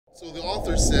So the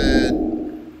author said,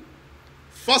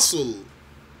 Fasl,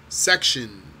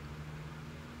 section.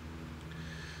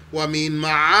 وَمِن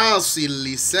مَعَاصِي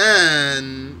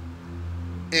اللِّسَانِ,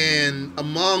 and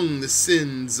among the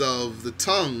sins of the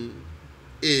tongue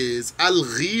is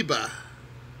al-ghiba,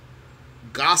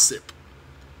 gossip,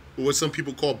 or what some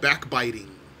people call backbiting.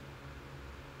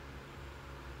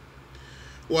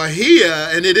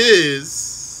 وَهِيَ, and it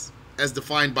is, as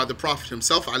defined by the Prophet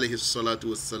himself, alayhi salatu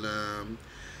wassalam,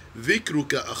 ذِكْرُكَ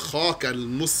أَخَاكَ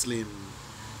الْمُسْلِمِ,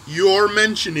 you're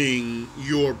mentioning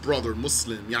your brother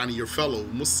Muslim, yani your fellow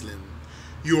Muslim.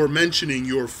 You're mentioning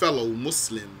your fellow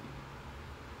Muslim.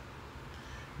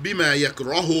 بِمَا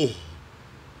يَكْرَهُ,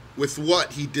 with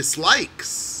what he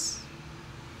dislikes.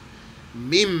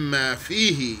 مِمَّا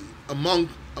فِيهِ,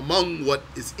 among what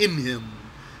is in him.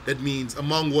 That means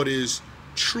among what is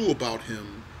true about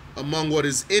him. Among what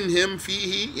is in him,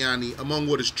 fihi, yani among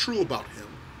what is true about him.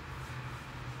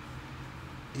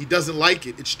 He doesn't like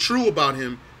it. It's true about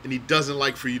him, and he doesn't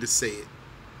like for you to say it.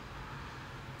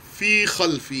 Fi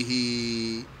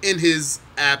khalfihi, in his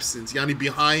absence, yani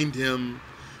behind him.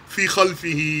 Fi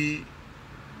khalfihi,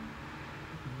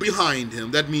 behind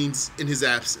him. That means in his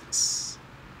absence.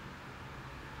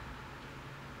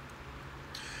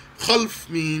 Khalf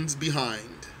means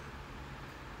behind.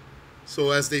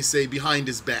 So as they say, behind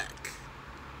his back.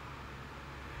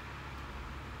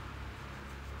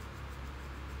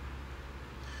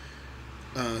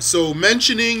 So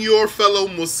mentioning your fellow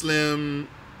Muslim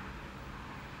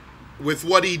with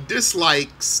what he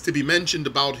dislikes to be mentioned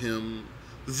about him,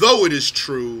 though it is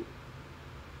true,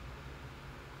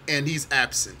 and he's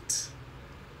absent.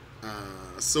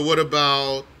 So what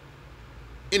about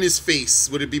in his face?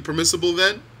 Would it be permissible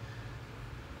then?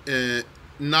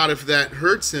 Not if that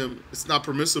hurts him. It's not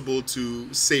permissible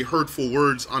to say hurtful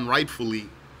words unrightfully.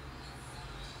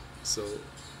 So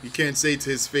you can't say to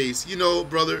his face, you know,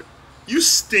 brother, you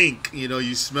stink, you know,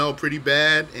 you smell pretty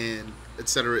bad, and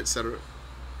etc., etc.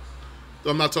 Though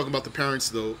I'm not talking about the parents,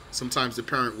 though. Sometimes the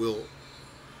parent will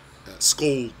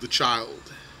scold the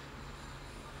child.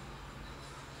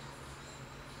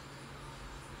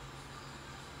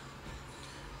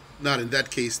 Not in that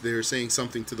case, they're saying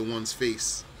something to the one's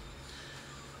face.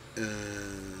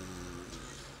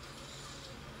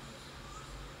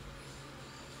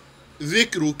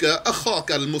 ذكرك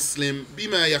أخاك المسلم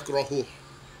بما يكرهه,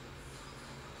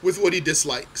 with what he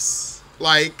dislikes,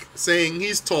 like saying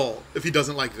he's tall if he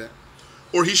doesn't like that,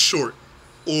 or he's short,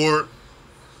 or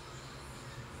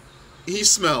he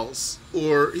smells,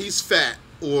 or he's fat,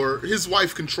 or his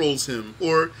wife controls him,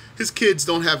 or his kids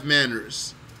don't have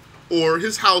manners, or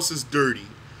his house is dirty,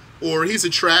 or he's a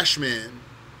trash man,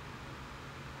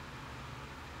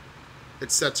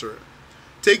 etc.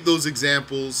 Take those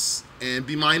examples and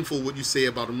be mindful what you say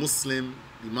about a Muslim.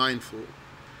 Be mindful.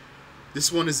 This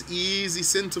one is easy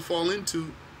sin to fall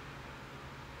into.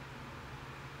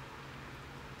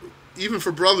 Even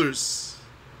for brothers.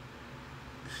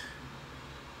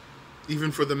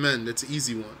 Even for the men, that's an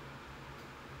easy one.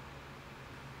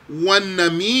 One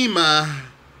namima,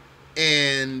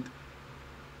 and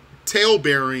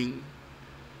tale-bearing,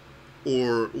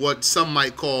 or what some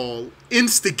might call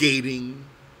instigating.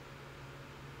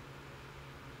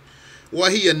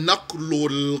 وَهِيَ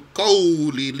نَقْلُ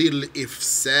الْقَوْلِ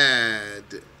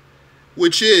لِلْإِفْسَادِ,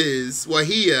 which is,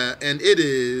 وَهِيَ, and it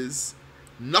is,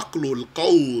 نَقْلُ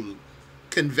الْقَوْلِ,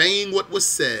 conveying what was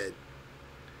said,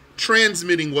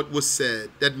 transmitting what was said.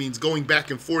 That means going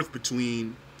back and forth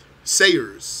between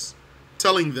sayers,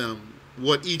 telling them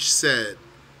what each said.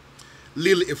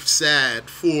 لِلْإِفْسَادِ,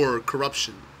 for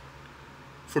corruption,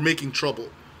 for making trouble,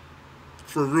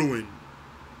 for ruin.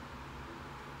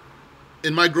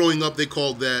 In my growing up, they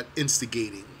called that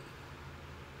instigating.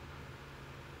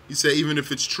 You say, even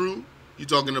if it's true, you're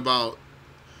talking about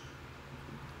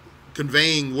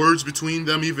conveying words between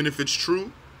them, even if it's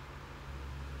true?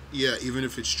 Yeah, even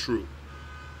if it's true.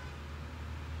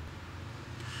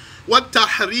 What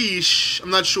tahrish, I'm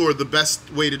not sure the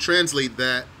best way to translate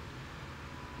that,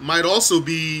 might also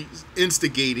be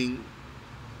instigating.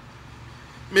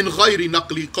 Min ghayri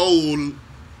naqli qawl,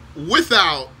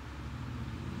 without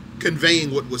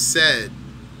conveying what was said,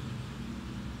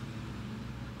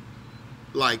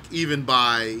 like even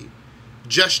by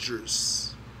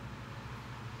gestures.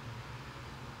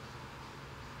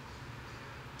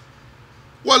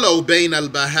 Walau bain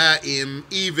al-bahaim,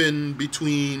 even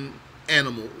between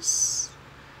animals,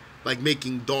 like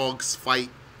making dogs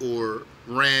fight, or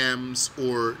rams,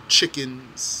 or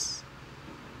chickens.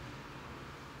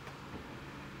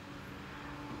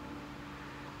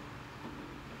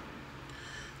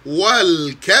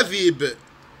 Wal kadhib,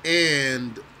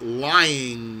 and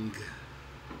lying.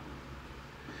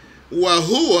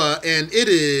 وهو, and it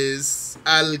is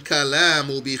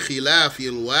الكلام بخلاف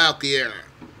الواقع,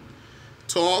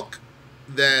 talk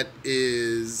that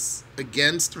is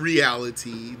against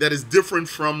reality, that is different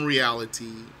from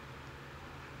reality,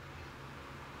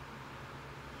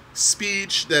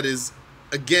 speech that is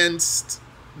against,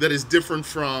 that is different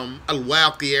from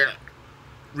al-waqi',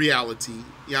 reality,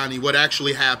 yani what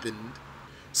actually happened.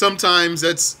 Sometimes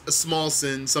that's a small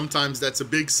sin, sometimes that's a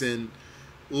big sin.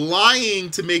 Lying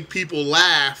to make people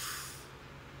laugh,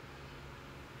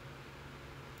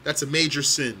 that's a major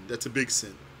sin, that's a big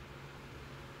sin.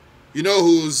 You know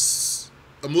who's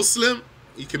a Muslim?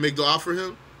 You can make dua for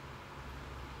him?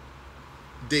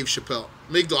 Dave Chappelle.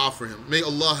 Make dua for him. May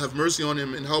Allah have mercy on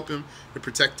him and help him and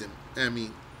protect him.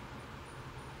 Ameen.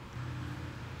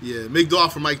 Yeah, make dua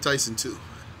for Mike Tyson too.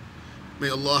 May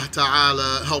Allah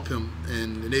Ta'ala help him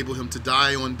and enable him to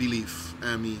die on belief.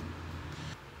 Ameen.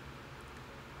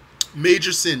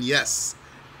 Major sin, yes.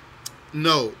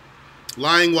 No.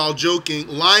 Lying while joking,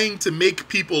 lying to make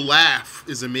people laugh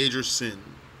is a major sin.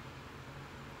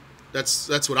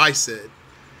 That's what I said.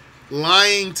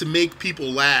 Lying to make people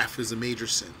laugh is a major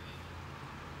sin.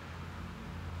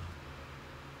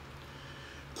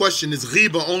 Question, is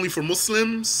ghiba only for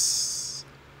Muslims?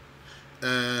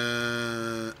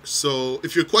 So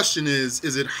if your question is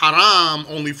it haram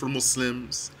only for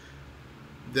Muslims?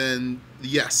 Then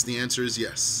yes, the answer is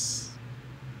yes.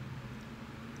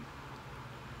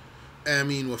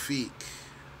 Ameen wa feek.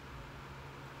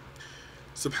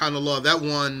 Subhanallah, that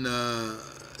one,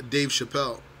 Dave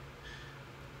Chappelle,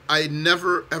 I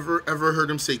never, ever, ever heard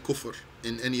him say kufr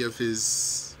in any of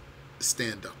his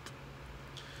stand-up.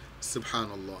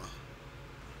 Subhanallah.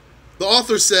 The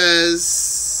author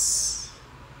says,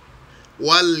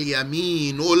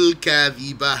 وَالْيَمِينُ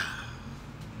الْكَاذِبَةِ,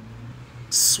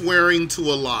 swearing to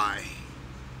a lie.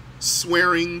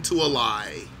 Swearing to a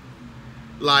lie.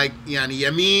 Like, yani,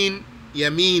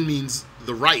 yameen means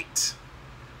the right,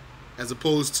 as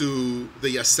opposed to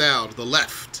the yasar, the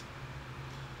left.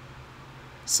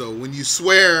 So when you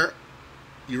swear,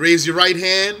 you raise your right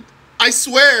hand, I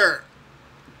swear.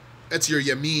 That's your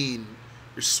yameen,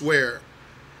 your swear.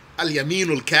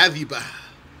 Al-yaminul kadhiba,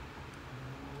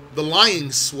 the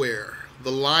lying swear,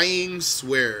 the lying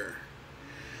swear.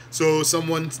 So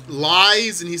someone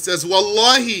lies and he says,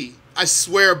 Wallahi, I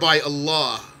swear by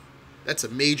Allah. That's a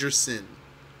major sin.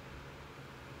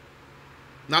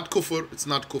 Not kufr, it's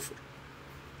not kufr.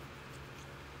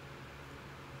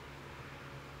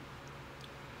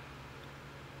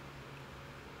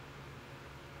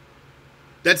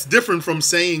 That's different from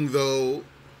saying, though,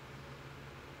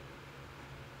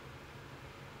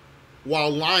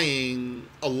 while lying,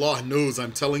 Allah knows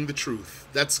I'm telling the truth.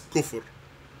 That's kufr.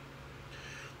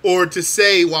 Or to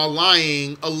say while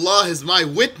lying, Allah is my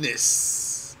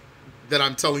witness that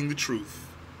I'm telling the truth.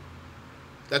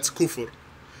 That's kufr.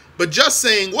 But just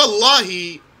saying,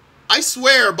 Wallahi, I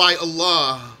swear by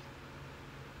Allah,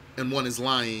 and one is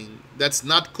lying, that's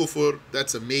not kufr,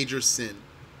 that's a major sin.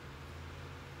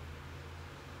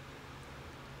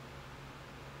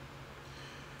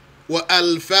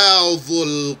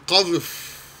 وَأَلْفَاظُ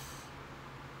الْقَذْفِ,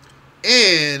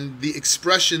 and the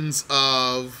expressions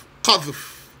of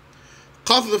qadhf.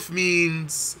 Qadhf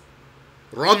means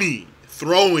rami,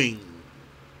 throwing.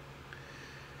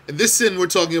 And this sin we're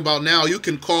talking about now, you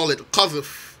can call it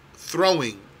qadhf,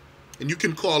 throwing. And you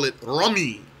can call it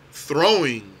rami,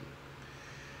 throwing.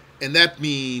 And that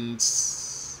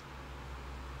means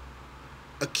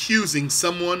accusing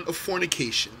someone of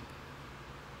fornication.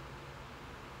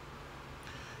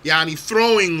 Yani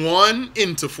throwing one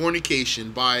into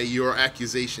fornication by your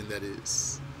accusation, that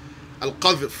is.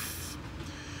 Al-qadhf.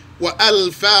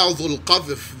 وَأَلْفَاظُ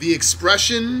الْقَذْفِ, the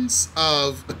expressions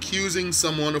of accusing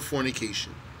someone of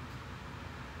fornication.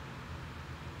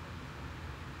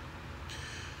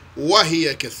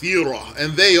 وَهِيَ كَثِيرًا,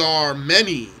 and they are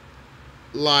many,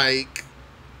 like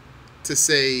to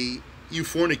say, you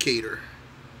fornicator.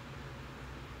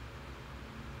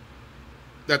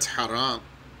 That's haram.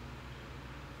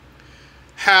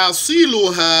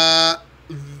 حاصلها,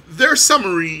 their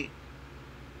summary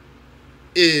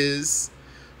is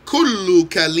كل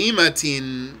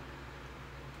كلمة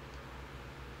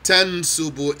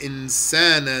تنسب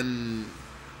إنسانا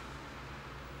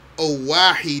أو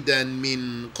واحدا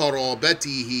من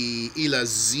قرابته إلى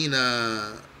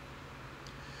الزنا.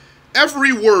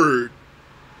 Every word,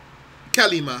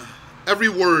 kalima, every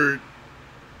word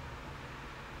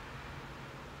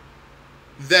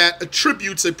that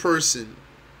attributes a person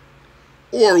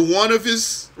or one of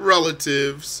his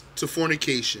relatives to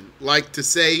fornication, like to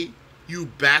say, you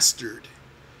bastard.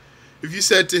 If you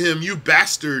said to him, you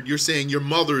bastard, you're saying your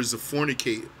mother is a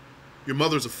fornicator. Your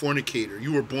mother's a fornicator.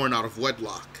 You were born out of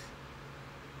wedlock.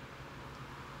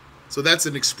 So that's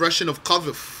an expression of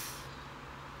qadhf.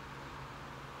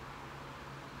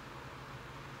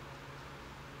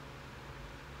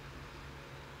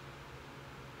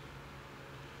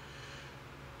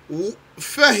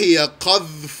 فَهِيَ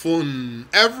قَذْفٌ.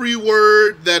 Every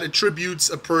word that attributes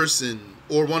a person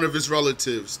or one of his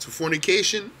relatives to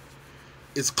fornication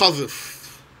is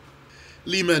qadhf.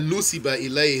 لِمَنْ نُسِبَ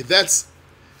إِلَيْهِ. That's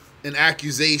an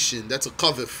accusation. That's a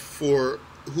qadhf for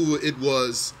who it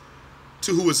was,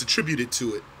 to who was attributed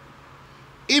to it.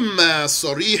 إِمَّا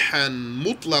صَرِيحًا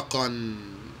مُطْلَقًا.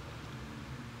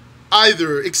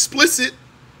 Either explicit,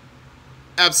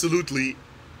 absolutely,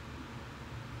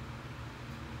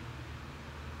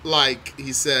 like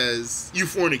he says, you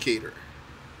fornicator.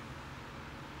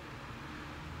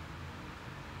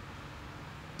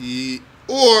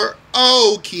 Or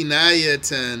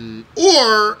kinayatan,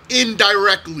 or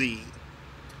indirectly,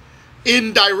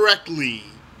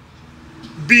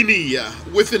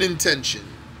 biniya, with an intention.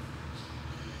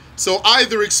 So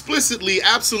either explicitly,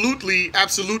 absolutely,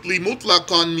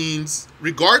 mutlaqan means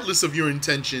regardless of your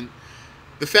intention,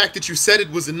 the fact that you said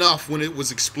it was enough when it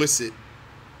was explicit.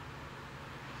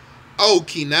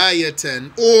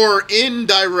 Kinayatan, or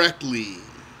indirectly,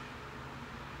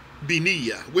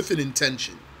 biniya, with an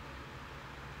intention.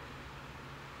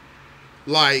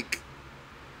 Like,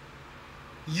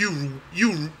 you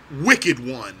wicked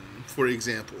one, for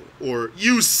example, or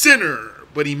you sinner,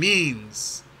 but he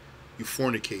means you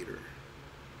fornicator.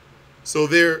 So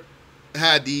there,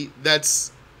 Hadi,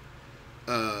 that's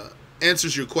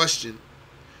answers your question.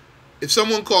 If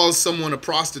someone calls someone a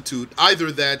prostitute,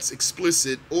 either that's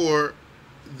explicit or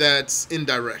that's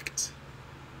indirect.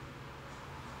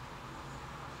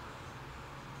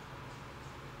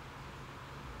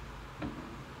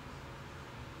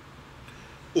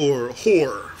 Or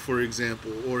whore, for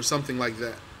example, or something like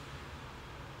that.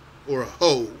 Or a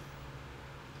hoe.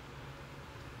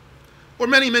 Or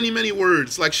many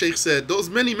words, like Sheikh said,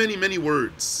 those many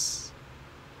words.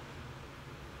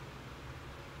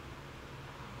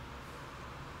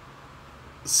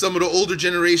 Some of the older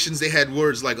generations, they had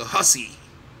words like a hussy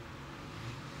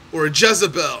or a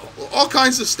Jezebel, or all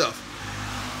kinds of stuff.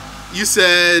 You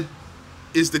said,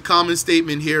 is the common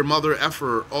statement here, mother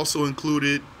effer, also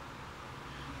included?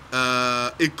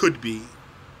 It could be.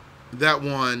 That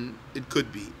one, it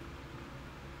could be.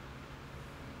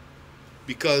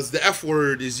 Because the F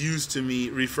word is used to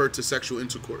refer to sexual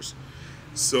intercourse.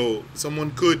 So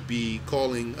someone could be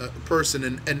calling a person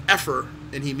an effer,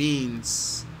 and he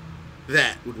means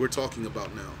that, what we're talking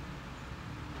about now.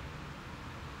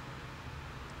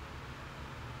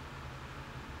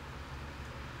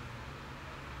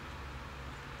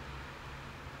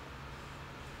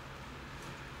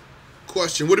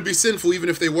 Question, would it be sinful even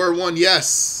if they were one?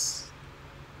 Yes.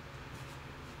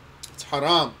 It's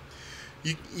haram.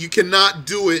 You cannot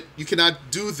do it. You cannot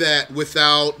do that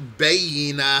without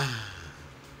bayina.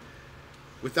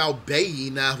 Without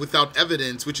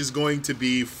evidence, which is going to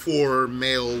be 4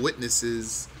 male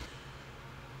witnesses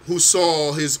who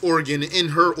saw his organ in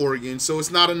her organ. So it's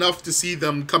not enough to see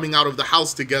them coming out of the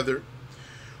house together,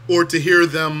 or to hear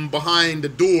them behind the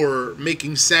door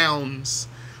making sounds,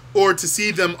 or to see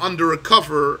them under a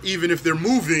cover, even if they're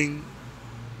moving.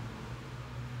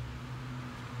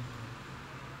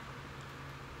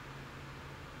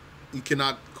 You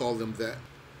cannot call them that.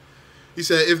 He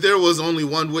said, if there was only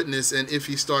one witness, and if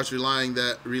he starts relaying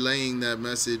that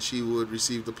message, he would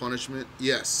receive the punishment.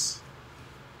 Yes.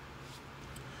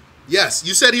 Yes,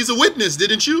 you said he's a witness,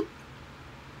 didn't you?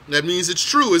 That means it's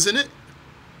true, isn't it?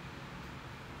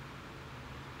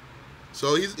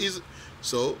 So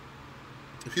so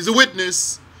if he's a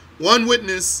witness, one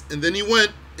witness, and then he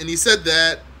went and he said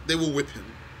that, they will whip him.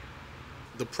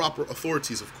 The proper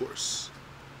authorities, of course.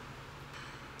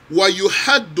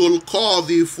 وَيُحَدُّ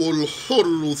الْقَاذِفُ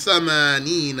الْحُرُّ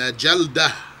 80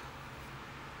 جَلْدَةً.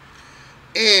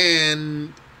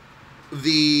 And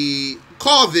the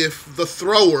qadhif, the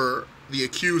thrower, the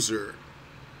accuser,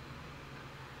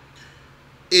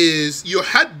 is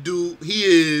yuhaddu, he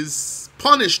is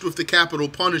punished with the capital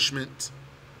punishment.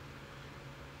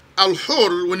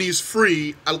 Al-hur, when he's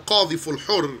free, al-qadhif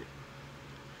al-hur,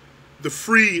 the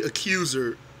free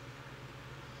accuser,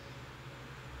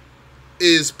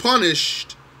 is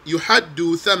punished,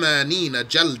 yuhaddu 80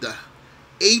 jalda,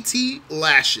 80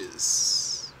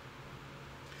 lashes.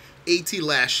 80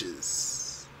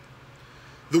 lashes.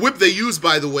 The whip they use,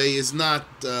 by the way, is not,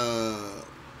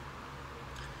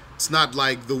 it's not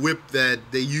like the whip that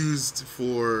they used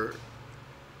for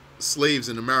slaves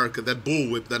in America, that bull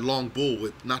whip, that long bull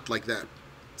whip, not like that.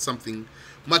 Something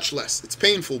Much less. It's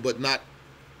painful, but not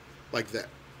like that.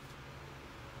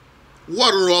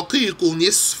 وَالرَّقِيقُ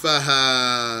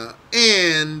نِصْفَهَا,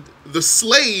 and the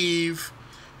slave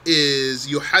is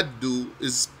yuhaddu,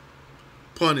 is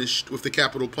punished with the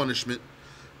capital punishment.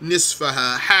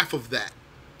 Nisfaha, half of that,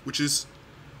 which is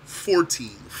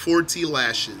 40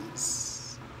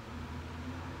 lashes.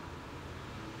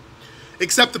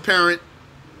 Except the parent.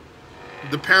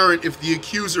 The parent, if the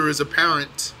accuser is a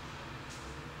parent,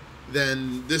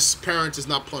 then this parent is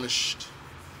not punished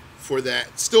for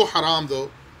that. Still haram though.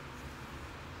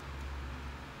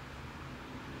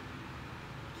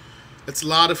 It's a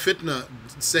lot of fitna.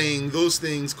 Saying those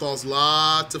things cause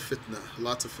lots of fitna.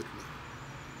 Lots of fitna.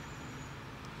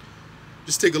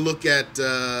 Just take a look at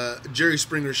Jerry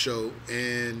Springer show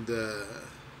and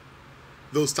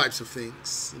those types of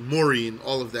things. Maureen,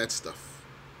 all of that stuff.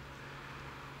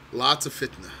 Lots of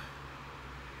fitna.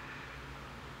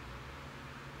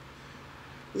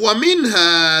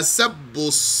 وَمِنْهَا سَبُّ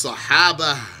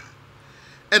الصَّحَابَةِ,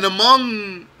 and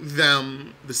among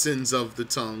them, the sins of the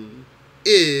tongue,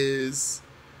 is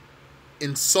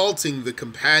insulting the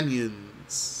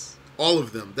companions. All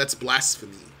of them. That's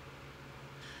blasphemy.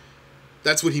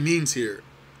 That's what he means here.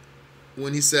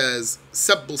 When he says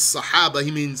سَبُّ الصَّحَابَةِ,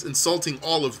 he means insulting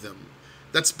all of them.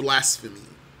 That's blasphemy.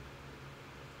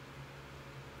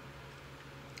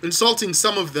 Insulting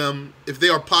some of them, if they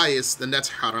are pious, then that's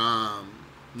haram,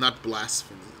 not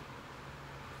blasphemy.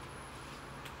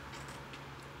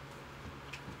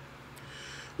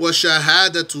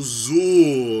 وَشَهَادَةُ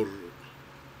الزُّورِ,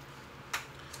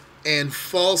 and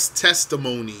false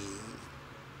testimony.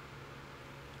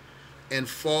 And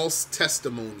false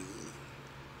testimony.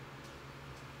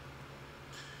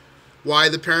 Why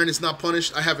the parent is not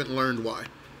punished? I haven't learned why.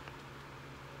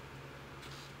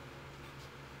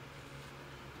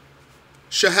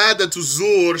 Shahadah to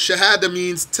zur. Shahada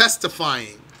means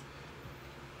testifying.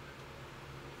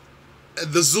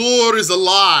 The zur is a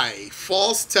lie,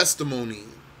 false testimony.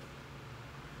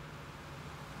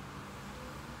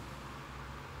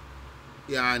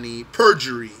 Yani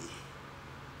perjury.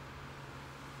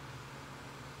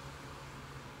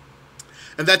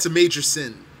 And that's a major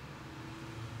sin.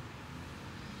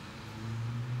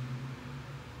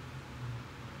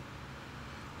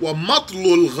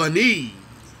 وَمَطْلُ الْغَنِيِّ,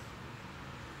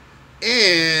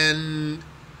 and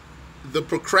the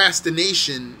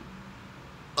procrastination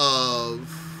of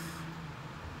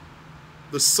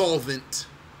the solvent.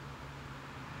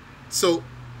 So,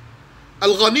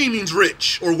 al-ghani means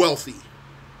rich or wealthy.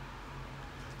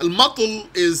 Al-matl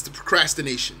is the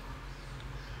procrastination.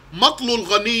 Matlul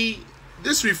ghani,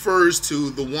 this refers to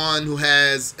the one who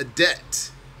has a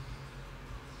debt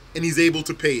and he's able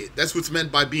to pay it. That's what's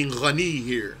meant by being ghani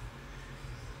here.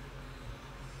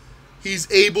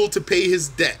 He's able to pay his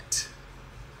debt.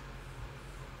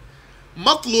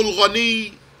 Matlul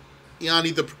ghani,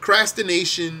 yani the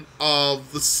procrastination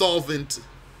of the solvent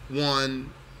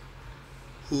one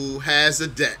who has a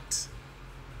debt.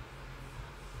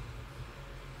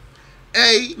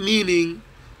 A, meaning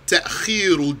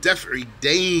ta'khiru daf'i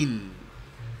dayn,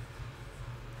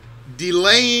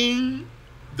 delaying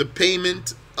the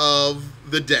payment of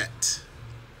the debt.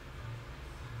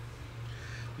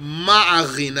 Ma'a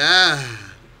ghinah,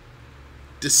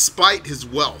 despite his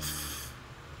wealth.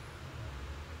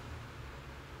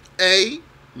 A,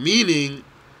 meaning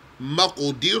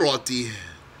maqdirati,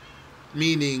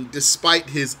 meaning despite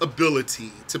his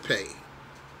ability to pay.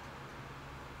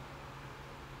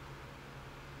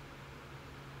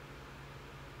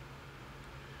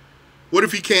 What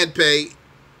if he can't pay?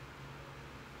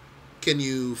 Can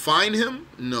you fine him?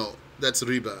 No, that's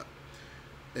riba.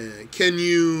 Can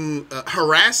you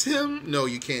harass him? No,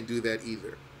 you can't do that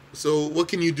either. So what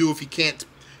can you do if he can't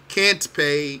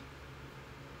pay?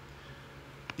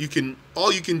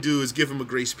 All you can do is give him a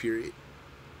grace period.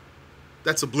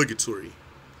 That's obligatory.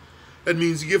 That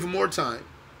means you give him more time.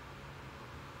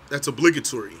 That's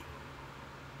obligatory.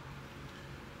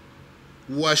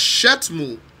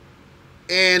 Washatmu,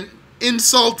 and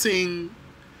insulting,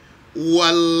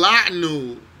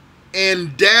 wala'nu,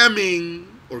 and damning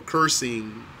or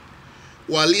cursing,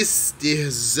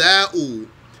 walistihza'u,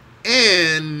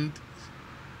 and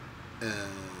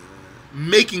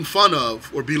making fun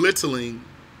of or belittling,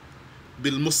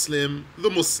 bil Muslim, the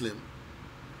Muslim,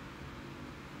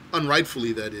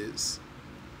 unrightfully, that is.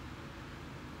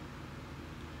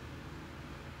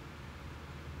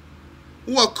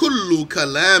 وَكُلُّ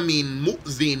كَلَامٍ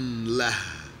مُؤْذٍ لَهُ,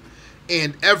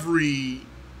 and every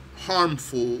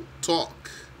harmful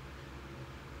talk,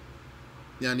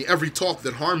 yani every talk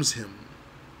that harms him.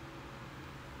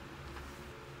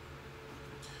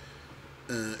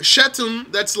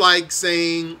 Shetm, that's like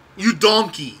saying, you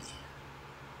donkey.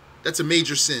 That's a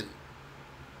major sin.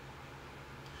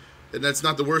 And that's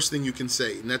not the worst thing you can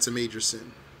say, and that's a major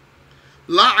sin.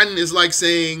 La'an is like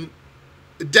saying,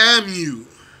 damn you.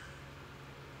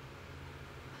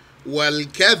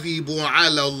 وَالْكَذِبُ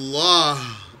عَلَى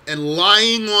اللَّهِ, and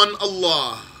lying on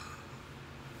Allah.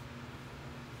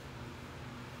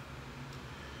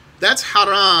 That's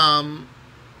haram.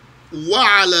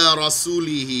 وَعَلَى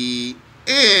رَسُولِهِ,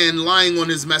 and lying on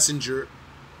his messenger.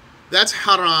 That's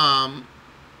haram.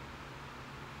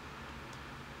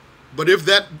 But if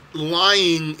that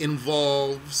lying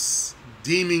involves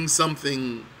deeming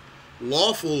something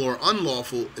lawful or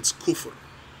unlawful, it's kufr.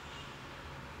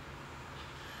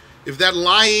 If that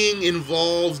lying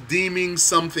involves deeming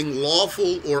something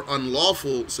lawful or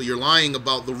unlawful, so you're lying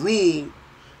about the rule,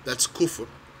 that's kufr.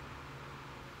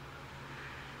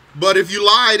 But if you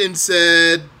lied and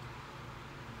said,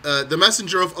 the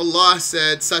messenger of Allah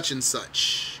said such and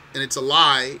such, and it's a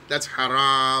lie, that's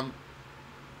haram.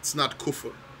 It's not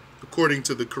kufr. According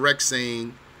to the correct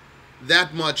saying,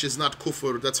 that much is not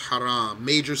kufr, that's haram,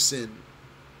 major sin.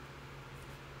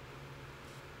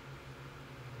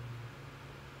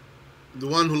 The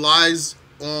one who lies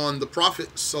on the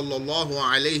Prophet sallallahu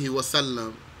alaihi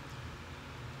wasallam,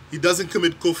 he doesn't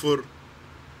commit kufr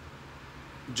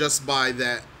just by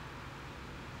that.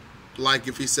 Like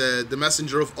if he said, the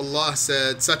messenger of Allah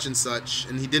said such and such,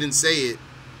 and he didn't say it,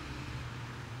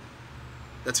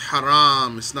 that's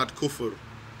haram, it's not kufr.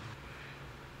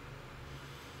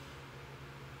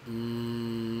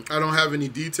 I don't have any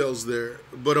details there,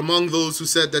 but among those who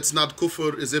said that's not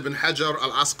kufr is Ibn Hajar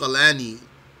al-Asqalani.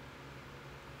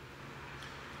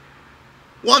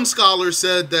 One scholar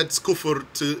said that's kufr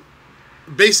to,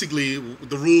 basically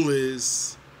the rule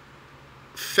is,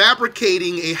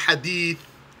 fabricating a hadith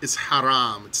is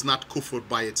haram. It's not kufr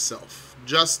by itself.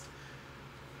 Just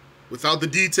without the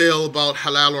detail about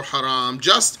halal or haram,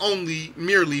 just only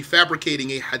merely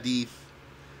fabricating a hadith,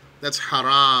 that's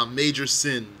haram, major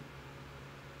sin.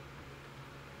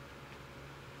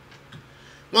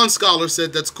 One scholar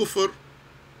said that's kufr,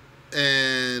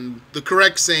 and the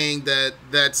correct saying that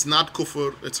that's not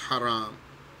kufr, it's haram.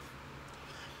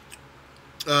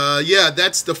 Yeah,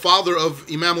 that's the father of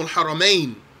Imam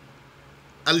al-Haramain,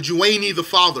 Al-Juwayni, the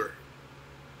father.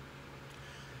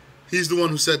 He's the one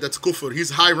who said that's kufr.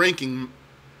 He's a high-ranking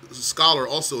scholar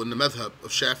also in the madhab of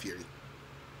Shafi'i.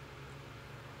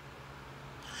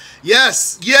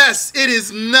 Yes, it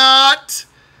is not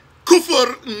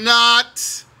kufr, not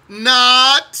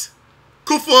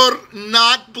kufr,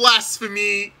 not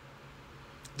blasphemy.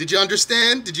 Did you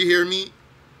understand? Did you hear me?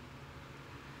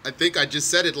 I think I just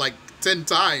said it like 10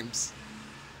 times.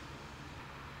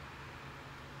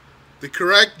 The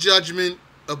correct judgment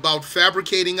about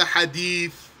fabricating a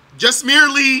hadith, just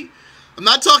merely, I'm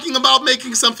not talking about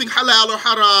making something halal or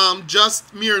haram,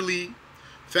 just merely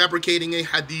fabricating a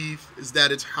hadith, is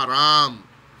that it's haram.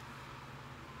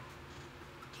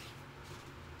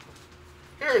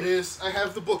 Here it is. I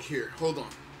have the book here. Hold on.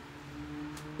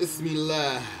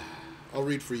 Bismillah. I'll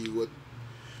read for you.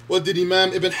 What did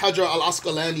Imam Ibn Hajar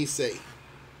al-Asqalani say?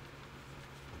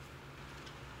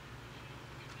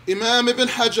 Imam Ibn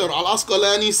Hajar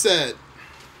al-Asqalani said,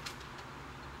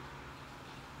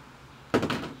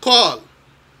 قال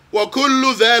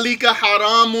وَكُلُّ ذَلِكَ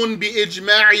حَرَامٌ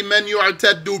بِإِجْمَاعِ مَنْ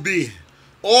يُعْتَدُّ بِهِ.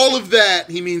 All of that,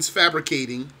 he means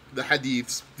fabricating the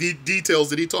hadiths, the details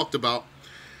that he talked about.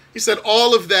 He said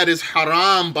all of that is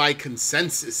haram by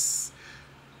consensus,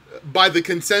 by the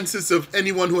consensus of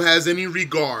anyone who has any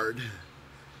regard.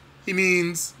 He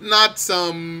means not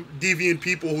some deviant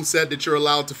people who said that you're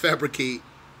allowed to fabricate.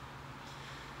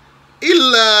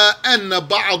 إِلَّا أَنَّ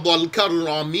بَعْضَ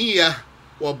الْكَرَّامِيَّةِ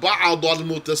وَبَعْضَ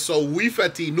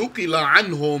الْمُتَصَوِّفَةِ نُقِلَ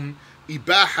عَنْهُمْ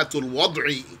إِبَاحَةُ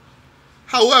الْوَضْعِ.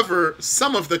 However,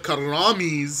 some of the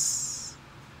Karramis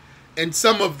and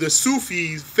some of the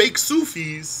Sufis, fake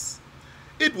Sufis,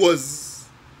 it was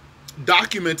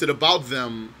documented about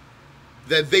them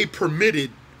that they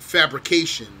permitted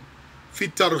fabrication, fi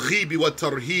targhib wa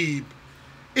tarhib,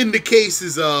 in the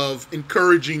cases of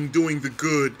encouraging doing the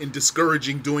good and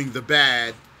discouraging doing the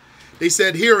bad. They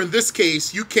said here in this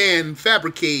case, you can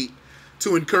fabricate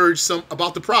to encourage some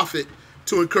about the Prophet,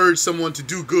 to encourage someone to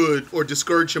do good or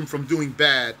discourage him from doing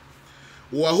bad.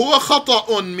 وَهُوَ خَطَأٌ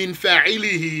مِّن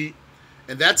فَاعِلِهِ,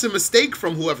 and that's a mistake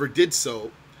from whoever did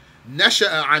so.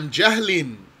 نَشَأَ عَنْ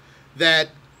جَهْلٍ, that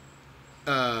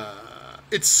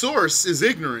its source is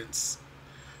ignorance.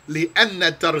 لأن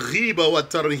الترغيب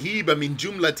والترهيب من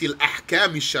جملة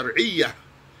الأحكام الشرعية,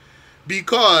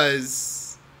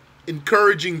 because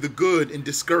encouraging the good and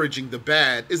discouraging the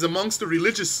bad is amongst the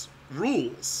religious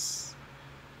rules.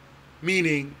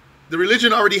 Meaning, the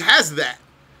religion already has that.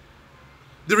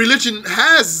 The religion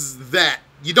has that.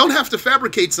 You don't have to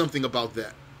fabricate something about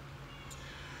that.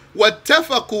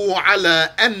 واتفقوا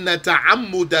على أن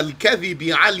تعمد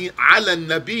الكذب على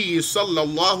النبي صلى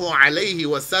الله عليه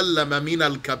وسلم من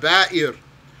الكبائر.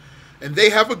 And they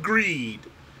have agreed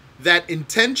that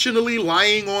intentionally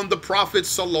lying on the Prophet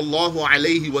sallallahu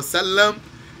alaihi wasallam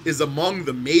is among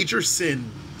the major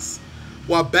sins.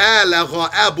 وَبَالَغَ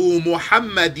أَبُو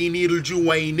مُحَمَّدٍ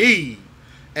الْجُوَيْنِي,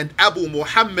 and Abu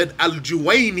Muhammad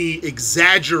al-Juwayni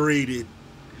exaggerated.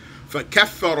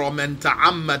 فَكَفَّرَ مَنْ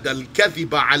تَعَمَّدَ الْكَذِبَ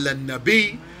عَلَى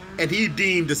النَّبِيِّ, and he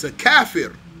deemed as a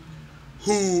kafir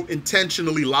who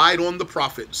intentionally lied on the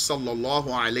Prophet sallallahu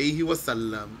alaihi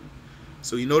wasallam.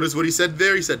 So you notice what he said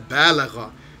there? He said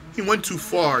balagha. He went too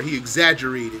far. He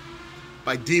exaggerated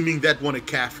by deeming that one a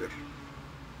kafir.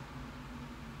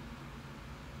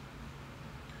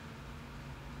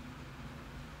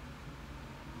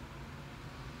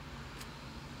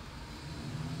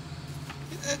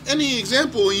 Any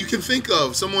example you can think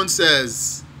of, someone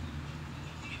says,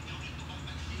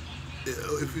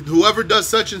 if whoever does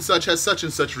such and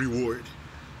such reward.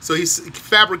 So he's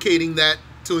fabricating that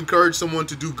to encourage someone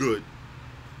to do good.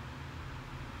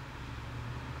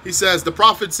 He says, the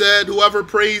Prophet said, whoever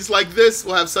prays like this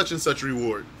will have such and such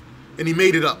reward. And he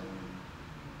made it up.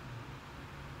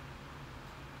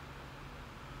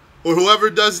 Or whoever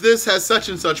does this has such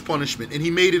and such punishment. And he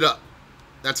made it up.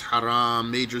 That's haram,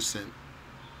 major sin.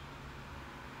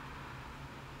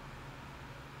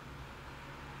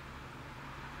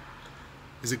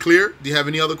 Is it clear? Do you have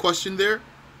any other question there?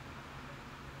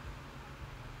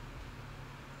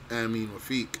 Ameen wa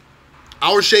fiq.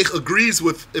 Our Shaykh agrees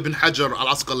with Ibn Hajar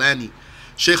al-Asqalani.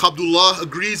 Shaykh Abdullah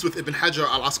agrees with Ibn Hajar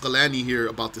al-Asqalani here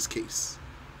about this case.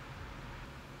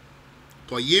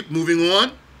 Tayyib, moving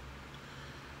on.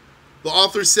 The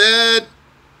author said,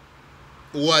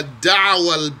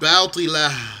 وَالدَّعْوَى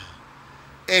الْبَاطِلَةِ,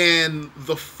 and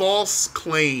the false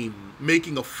claim,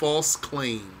 making a false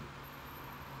claim.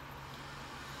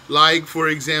 Like, for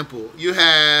example, you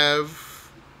have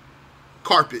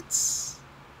carpets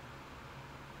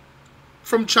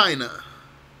from China.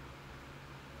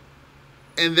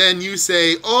 And then you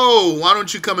say, oh, why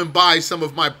don't you come and buy some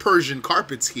of my Persian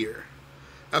carpets here?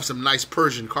 I have some nice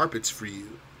Persian carpets for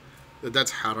you.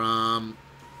 That's haram.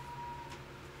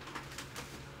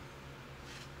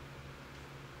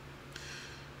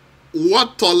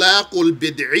 وَالطَّلَاقُ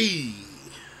الْبِدْعِي,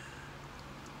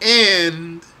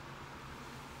 and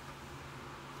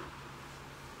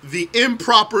the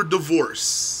improper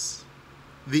divorce.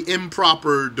 The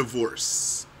improper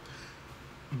divorce.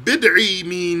 Bid'i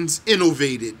means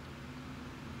innovated.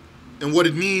 And what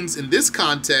it means in this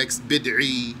context,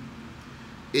 bid'i,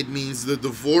 it means the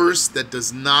divorce that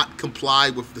does not comply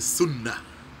with the sunnah.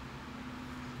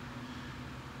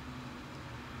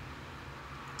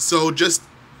 So just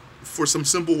for some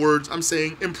simple words, I'm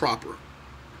saying improper.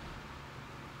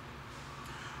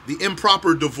 The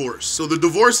improper divorce. So the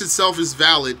divorce itself is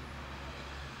valid,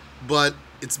 but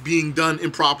it's being done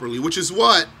improperly, which is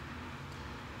what?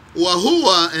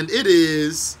 وَهُوَ, and it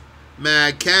is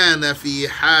مَا كَانَ فِي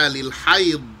حَالِ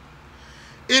الْحَيْضِ.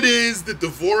 It is the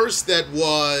divorce that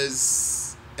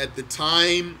was at the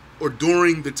time or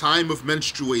during the time of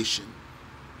menstruation.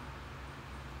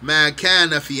 مَا كَانَ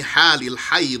فِي حَالِ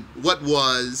الْحَيْضِ, what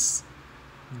was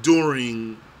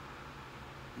during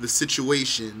the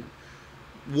situation,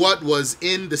 what was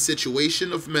in the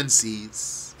situation of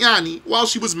menses. Yani, while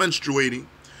she was menstruating,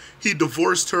 he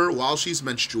divorced her while she's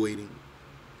menstruating.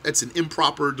 That's an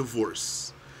improper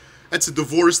divorce. That's a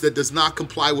divorce that does not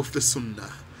comply with the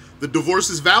sunnah. The divorce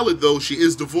is valid though, she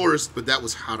is divorced, but that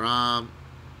was haram.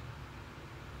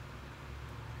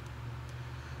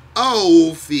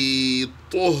 أو في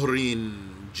طهر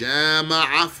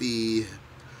جامع فيه,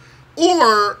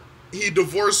 or he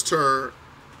divorced her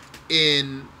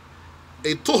in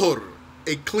a tuhur,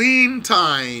 a clean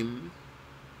time,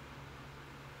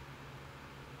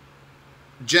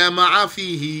 jama'a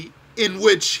fihi, in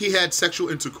which he had sexual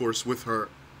intercourse with her.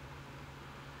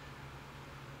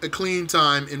 A clean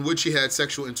time in which he had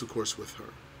sexual intercourse with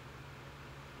her.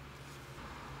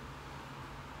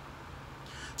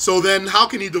 So then, how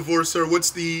can he divorce her?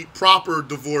 What's the proper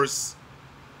divorce?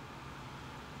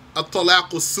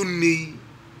 At-talaq sunni.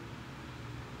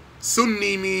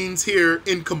 Sunni means here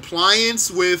in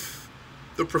compliance with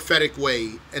the prophetic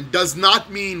way, and does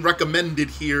not mean recommended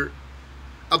here.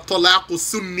 At-talaq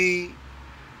sunni.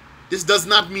 This does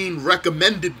not mean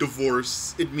recommended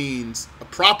divorce. It means a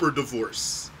proper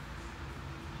divorce.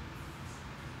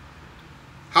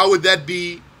 How would that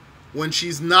be? When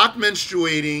she's not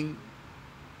menstruating,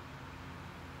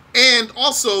 And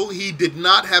also, he did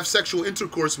not have sexual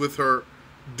intercourse with her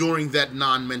during that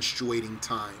non-menstruating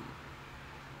time.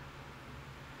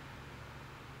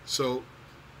 So,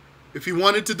 if he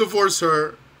wanted to divorce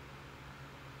her,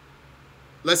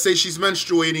 let's say she's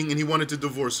menstruating and he wanted to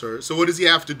divorce her. So what does he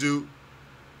have to do?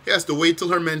 He has to wait till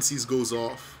her menses goes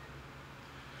off.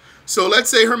 So let's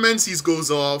say her menses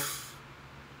goes off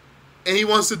and he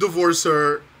wants to divorce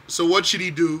her. So what should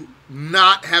he do?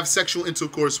 Not have sexual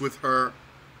intercourse with her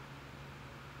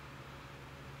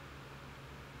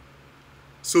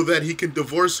so that he can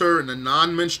divorce her in a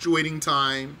non-menstruating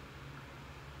time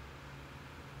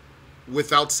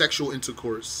without sexual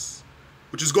intercourse,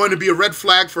 which is going to be a red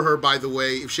flag for her, by the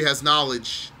way, if she has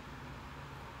knowledge.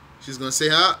 She's going to say,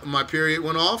 my period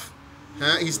went off.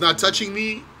 He's not touching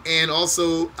me. And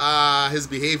also, his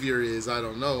behavior is, I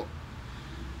don't know,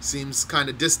 seems kind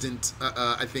of distant.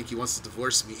 I think he wants to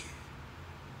divorce me.